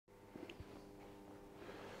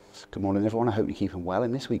Good morning everyone, I hope you're keeping well.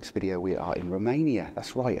 In this week's video we are in Romania.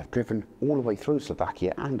 That's right, I've driven all the way through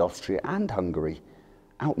Slovakia and Austria and Hungary,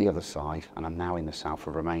 out the other side, and I'm now in the south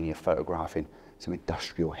of Romania photographing some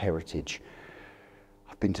industrial heritage.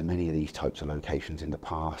 I've been to many of these types of locations in the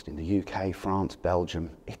past, in the UK, France,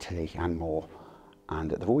 Belgium, Italy and more,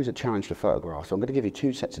 and they're always a challenge to photograph. So I'm going to give you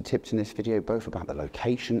two sets of tips in this video, both about the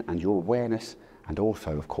location and your awareness, and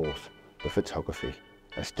also of course the photography.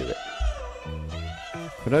 Let's do it.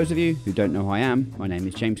 For those of you who don't know who I am, my name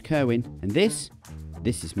is James Kerwin, and this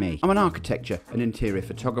is me. I'm an architecture and interior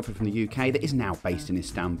photographer from the UK that is now based in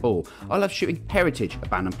Istanbul. I love shooting heritage,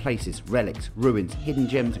 abandoned places, relics, ruins, hidden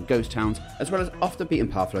gems and ghost towns, as well as off the beaten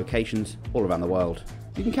path locations all around the world.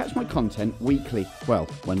 You can catch my content weekly, well,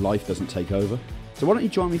 when life doesn't take over. So why don't you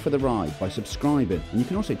join me for the ride by subscribing, and you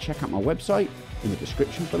can also check out my website in the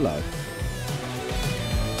description below.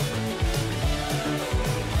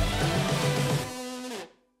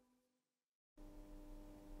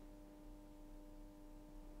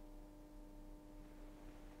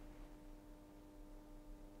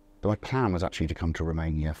 So my plan was actually to come to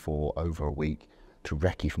Romania for over a week to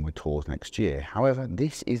recce for my tours next year. However,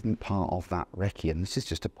 this isn't part of that recce, and this is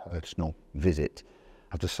just a personal visit.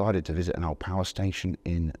 I've decided to visit an old power station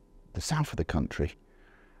in the south of the country,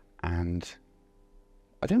 and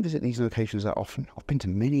I don't visit these locations that often. I've been to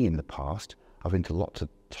many in the past. I've been to lots of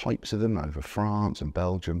types of them over France and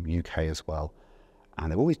Belgium, UK as well,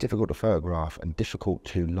 and they're always difficult to photograph and difficult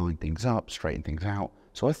to line things up, straighten things out.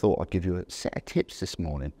 So I thought I'd give you a set of tips this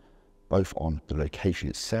morning, both on the location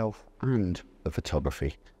itself and the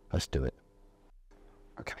photography. Let's do it.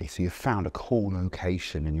 Okay, so you've found a cool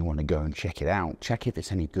location and you want to go and check it out. Check if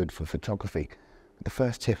it's any good for photography. The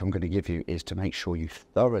first tip I'm going to give you is to make sure you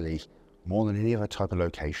thoroughly, more than any other type of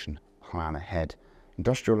location, plan ahead.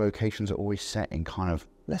 Industrial locations are always set in kind of,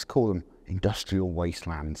 let's call them industrial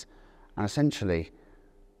wastelands. And essentially,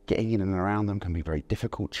 getting in and around them can be very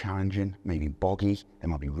difficult, challenging, maybe boggy. There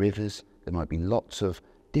might be rivers, there might be lots of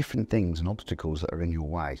different things and obstacles that are in your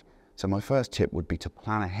way. So my first tip would be to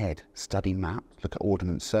plan ahead, study maps, look at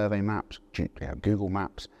ordnance survey maps, Google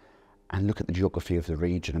Maps, and look at the geography of the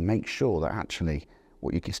region and make sure that actually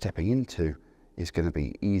what you're stepping into is going to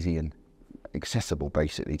be easy and accessible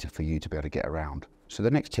basically for you to be able to get around. So the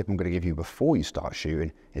next tip I'm going to give you before you start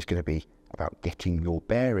shooting is going to be about getting your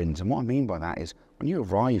bearings. And what I mean by that is when you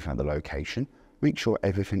arrive at the location, make sure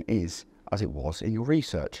everything is as it was in your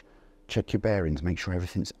research. Check your bearings, make sure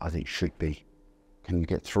everything's as it should be. Can you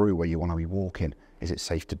get through where you want to be walking? Is it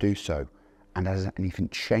safe to do so? And has anything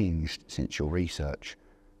changed since your research?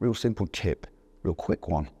 Real simple tip, real quick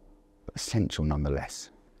one, but essential nonetheless.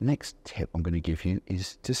 Next tip I'm going to give you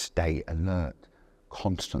is to stay alert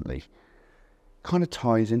constantly. Kind of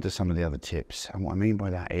ties into some of the other tips, and what I mean by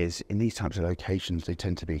that is in these types of locations they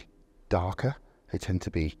tend to be darker, they tend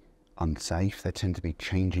to be unsafe, there tend to be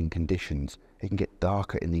changing conditions. It can get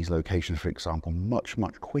darker in these locations, for example, much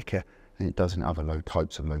quicker than it does in other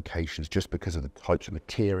types of locations, just because of the types of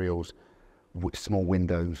materials, small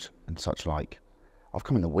windows and such like. I've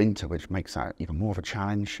come in the winter, which makes that even more of a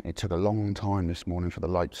challenge. It took a long time this morning for the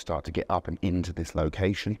light to start to get up and into this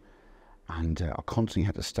location, and I constantly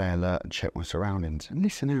had to stay alert and check my surroundings and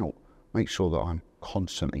listen out, make sure that I'm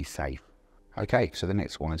constantly safe. Okay, so the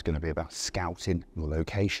next one is going to be about scouting your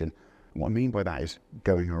location. What I mean by that is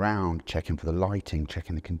going around, checking for the lighting,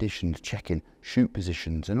 checking the conditions, checking shoot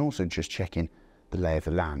positions, and also just checking the lay of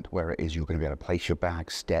the land, where it is you're going to be able to place your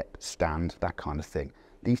bag, step, stand, that kind of thing.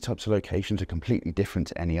 These types of locations are completely different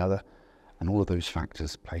to any other, and all of those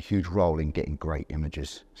factors play a huge role in getting great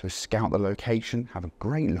images. So scout the location, have a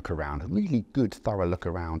great look around, a really good, thorough look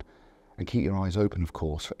around, and keep your eyes open, of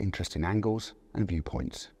course, for interesting angles and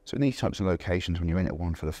viewpoints. So in these types of locations, when you're in at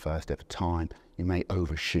one for the first ever time, you may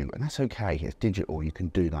overshoot, and that's okay. It's digital, you can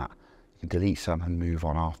do that. You can delete some and move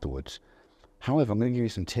on afterwards. However, I'm going to give you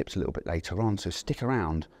some tips a little bit later on, so stick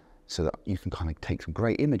around so that you can kind of take some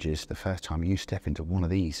great images the first time you step into one of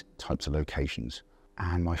these types of locations.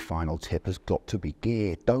 And my final tip has got to be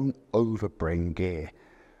gear. Don't overbring gear.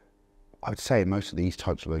 I would say in most of these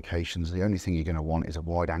types of locations, the only thing you're going to want is a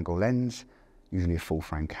wide angle lens, usually a full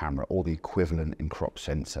frame camera, or the equivalent in crop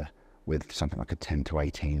sensor with something like a 10 to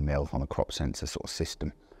 18mm on a crop sensor sort of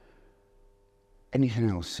system. Anything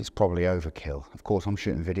else is probably overkill. Of course, I'm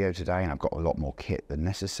shooting video today and I've got a lot more kit than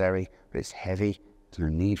necessary, but it's heavy,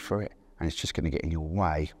 there's no need for it, and it's just going to get in your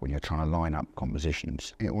way when you're trying to line up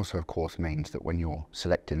compositions. It also, of course, means that when you're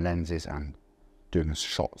selecting lenses and doing a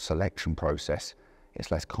shot selection process, it's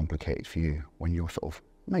less complicated for you when you're sort of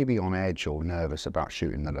maybe on edge or nervous about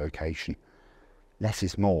shooting the location. Less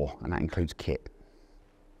is more, and that includes kit.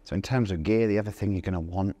 So in terms of gear, the other thing you're going to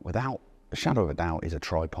want, without a shadow of a doubt, is a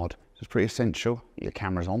tripod. So it's pretty essential. Your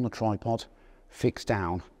camera's on the tripod, fixed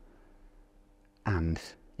down, and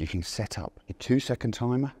you can set up your 2-second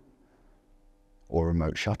timer or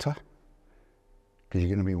remote shutter, because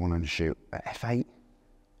you're going to be wanting to shoot at f8,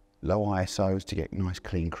 low ISOs to get nice,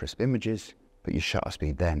 clean, crisp images, but your shutter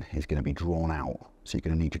speed then is going to be drawn out. So you're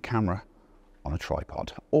going to need your camera on a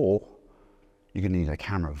tripod, or you're going to need a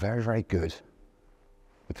camera very, very good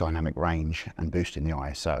with dynamic range and boosting the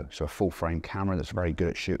ISO. So a full frame camera that's very good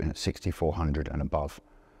at shooting at 6400 and above.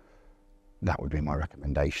 That would be my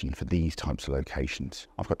recommendation for these types of locations.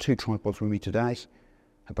 I've got 2 tripods with me today.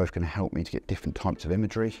 They're both going to help me to get different types of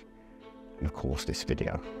imagery. And of course this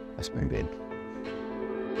video. Let's move in.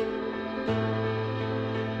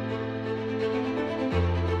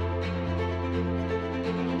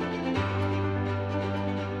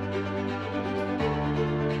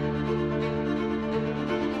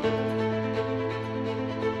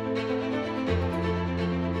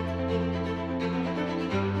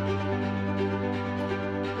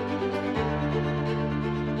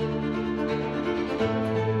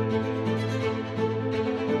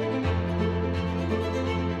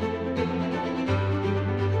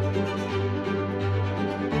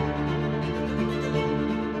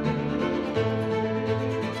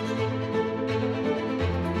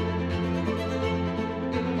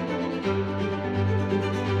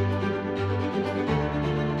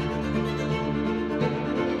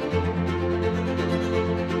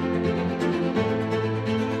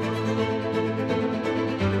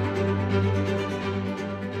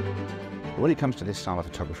 When it comes to this style of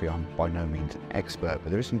photography, I'm by no means an expert, but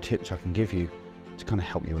there are some tips I can give you to kind of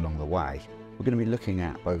help you along the way. We're going to be looking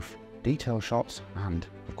at both detail shots and,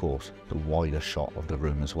 of course, the wider shot of the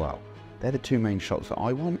room as well. They're the 2 main shots that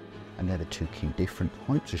I want, and they're the 2 key different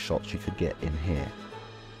types of shots you could get in here.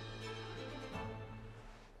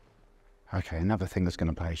 Okay, another thing that's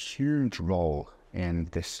going to play a huge role in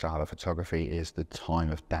this style of photography is the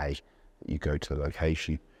time of day that you go to the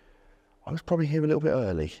location. I was probably here a little bit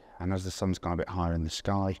early, and as the sun's gone a bit higher in the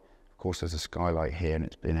sky, of course there's a skylight here and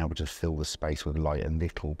it's been able to fill the space with light a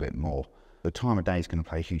little bit more. The time of day is going to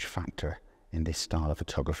play a huge factor in this style of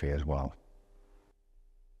photography as well.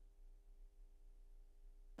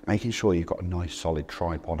 Making sure you've got a nice solid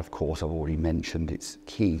tripod, of course, I've already mentioned, it's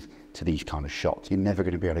key to these kind of shots. You're never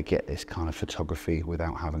going to be able to get this kind of photography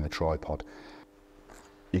without having a tripod.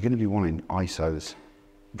 You're going to be wanting ISOs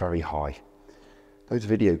very high. Those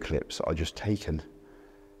video clips that I just taken,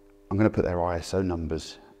 I'm going to put their ISO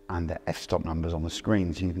numbers and their f-stop numbers on the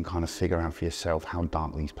screen so you can kind of figure out for yourself how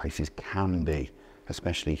dark these places can be,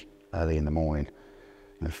 especially early in the morning,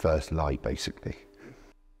 first light basically.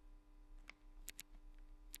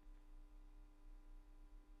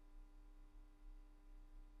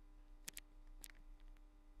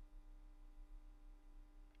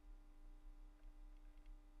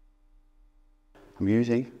 I'm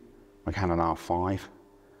using my Canon R5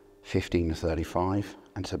 15-35,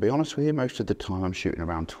 and to be honest with you, most of the time I'm shooting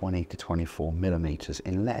around 20 to 24 millimeters,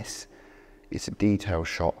 unless it's a detail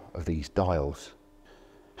shot of these dials.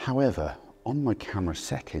 However, on my camera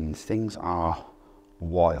settings, things are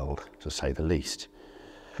wild, to say the least.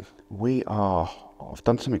 I've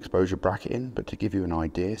done some exposure bracketing, but to give you an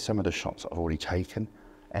idea, some of the shots I've already taken,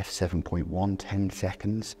 f7.1, 10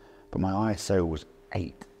 seconds, but my ISO was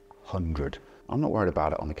 800. I'm not worried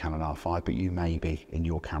about it on the Canon R5, but you may be in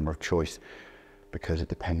your camera of choice, because it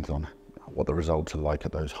depends on what the results are like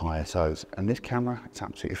at those high ISOs. And this camera, it's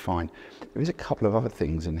absolutely fine. There is a couple of other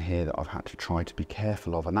things in here that I've had to try to be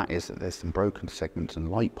careful of, and that is that there's some broken segments and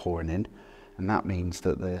light pouring in, and that means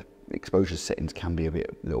that the exposure settings can be a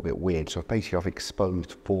little bit weird. So basically I've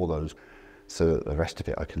exposed for those so that the rest of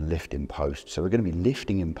it I can lift in post. So we're going to be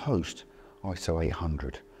lifting in post ISO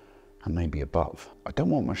 800. And maybe above. I don't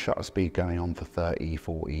want my shutter speed going on for 30,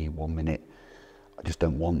 40, 1 minute. I just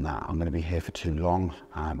don't want that. I'm going to be here for too long.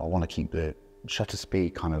 I want to keep the shutter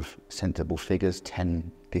speed kind of sensible figures,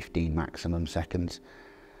 10, 15 maximum seconds,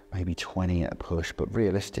 maybe 20 at a push, but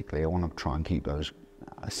realistically I want to try and keep those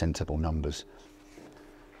sensible numbers.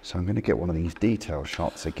 So I'm going to get one of these detail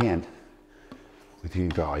shots again with you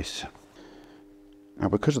guys. Now,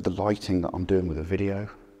 because of the lighting that I'm doing with the video,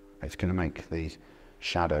 it's going to make these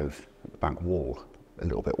shadows at the back wall a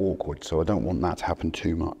little bit awkward, so I don't want that to happen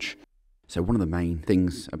too much. So one of the main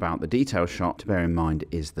things about the detail shot to bear in mind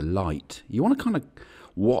is the light. You want to kind of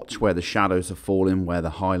watch where the shadows are falling, where the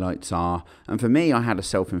highlights are. And for me, I had a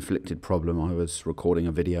self-inflicted problem. I was recording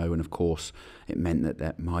a video, and of course it meant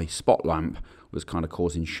that my spot lamp was kind of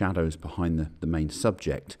causing shadows behind the main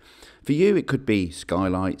subject. For you, it could be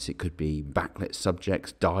skylights, it could be backlit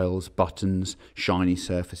subjects, dials, buttons, shiny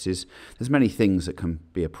surfaces. There's many things that can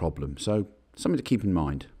be a problem, so something to keep in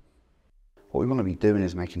mind. What we want to be doing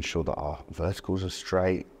is making sure that our verticals are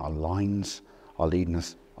straight, our lines are leading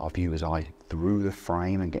us, our viewer's eye through the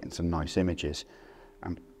frame and getting some nice images.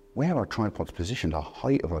 And where our tripod's positioned, our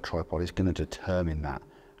height of our tripod is going to determine that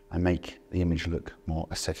and make the image look more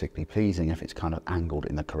aesthetically pleasing if it's kind of angled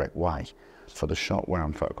in the correct way. For the shot where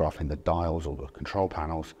I'm photographing the dials or the control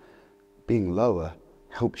panels, being lower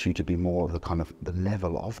helps you to be more of the kind of the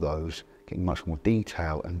level of those, getting much more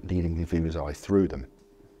detail and leading the viewer's eye through them.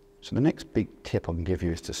 So the next big tip I can give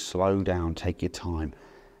you is to slow down, take your time,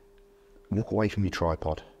 walk away from your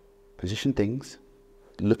tripod, position things,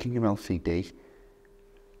 look in your LCD,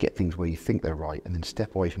 get things where you think they're right, and then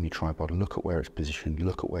step away from your tripod, look at where it's positioned,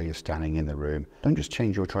 look at where you're standing in the room. Don't just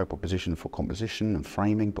change your tripod position for composition and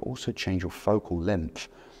framing, but also change your focal length.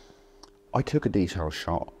 I took a detail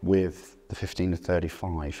shot with the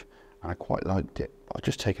 15-35 and I quite liked it. I've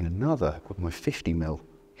just taken another with my 50mm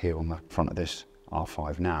here on the front of this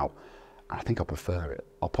R5 now, and I think I prefer it.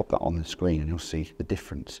 I'll pop that on the screen and you'll see the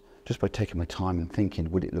difference. Just by taking my time and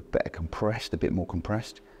thinking, would it look better compressed, a bit more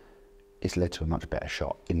compressed? It's led to a much better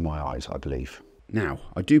shot in my eyes, I believe. Now,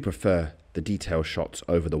 I do prefer the detail shots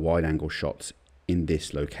over the wide angle shots in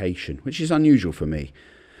this location, which is unusual for me,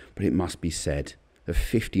 but it must be said the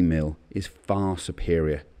 50mm is far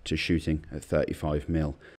superior to shooting at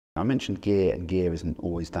 35mm. I mentioned gear, and gear isn't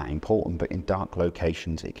always that important, but in dark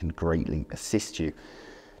locations it can greatly assist you.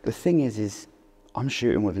 The thing is I'm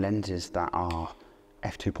shooting with lenses that are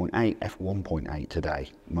f2.8, f1.8 today.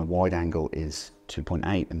 My wide angle is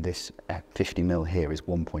 2.8 and this 50mm here is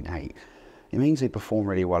 1.8. It means they perform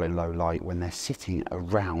really well in low light when they're sitting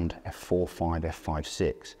around f4.5, f5.6.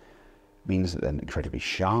 It means that they're incredibly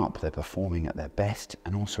sharp, they're performing at their best,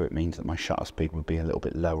 and also it means that my shutter speed would be a little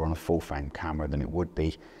bit lower on a full frame camera than it would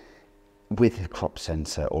be with a crop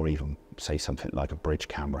sensor or even say something like a bridge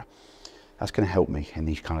camera. That's going to help me in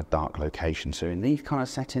these kind of dark locations. So in these kind of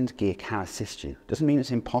settings, gear can assist you. Doesn't mean it's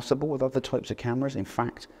impossible with other types of cameras. In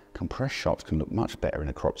fact, compressed shots can look much better in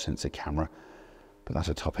a crop sensor camera, but that's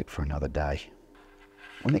a topic for another day.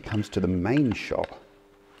 When it comes to the main shot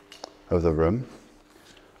of the room,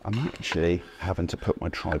 I'm actually having to put my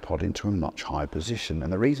tripod into a much higher position.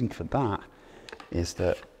 And the reason for that is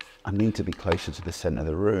that I need to be closer to the center of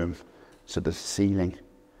the room so the ceiling,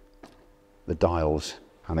 the dials,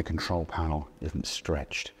 and the control panel isn't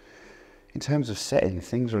stretched. In terms of setting,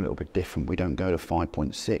 things are a little bit different. We don't go to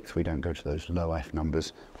 5.6, we don't go to those low F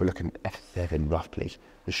numbers. We're looking at f7 roughly,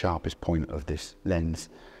 the sharpest point of this lens.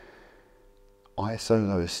 ISO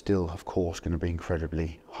though is still, of course, going to be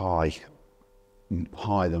incredibly higher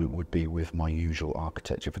than it would be with my usual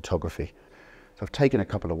architecture photography. So I've taken a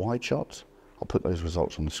couple of wide shots. I'll put those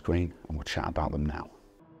results on the screen and we'll chat about them now.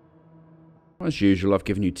 As usual, I've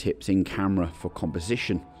given you tips in camera for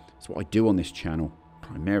composition. That's what I do on this channel,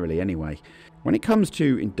 primarily anyway. When it comes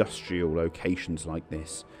to industrial locations like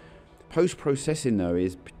this, post-processing though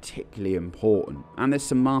is particularly important, and there's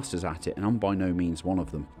some masters at it, and I'm by no means one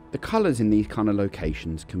of them. The colours in these kind of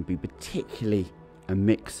locations can be particularly a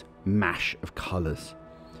mix mash of colours.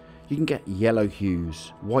 You can get yellow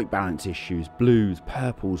hues, white balance issues, blues,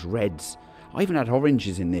 purples, reds. I even had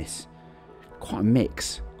oranges in this. Quite a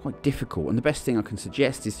mix. Quite difficult, and the best thing I can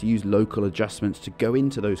suggest is to use local adjustments to go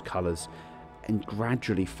into those colours and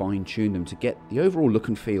gradually fine-tune them to get the overall look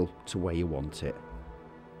and feel to where you want it.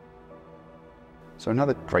 So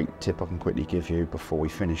another great tip I can quickly give you before we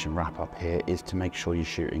finish and wrap up here is to make sure you're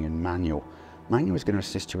shooting in manual. Manual is going to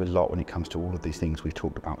assist you a lot when it comes to all of these things we've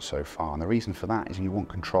talked about so far, and the reason for that is you want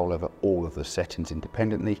control over all of the settings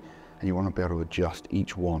independently, and you want to be able to adjust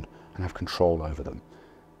each one and have control over them.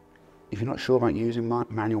 If you're not sure about using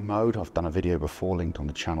manual mode, I've done a video before linked on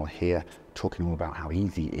the channel here talking all about how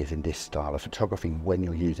easy it is in this style of photography when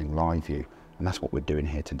you're using live view, and that's what we're doing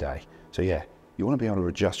here today. So yeah, you want to be able to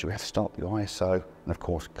adjust, you have to start the ISO, and of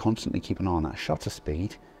course constantly keep an eye on that shutter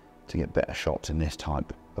speed to get better shots in this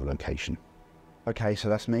type of location. Okay, so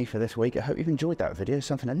that's me for this week. I hope you've enjoyed that video,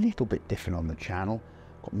 something a little bit different on the channel.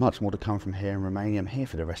 Got much more to come from here in Romania. I'm here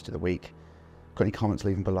for the rest of the week. Got any comments,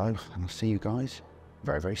 leave them below, and I'll see you guys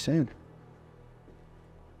very, very soon.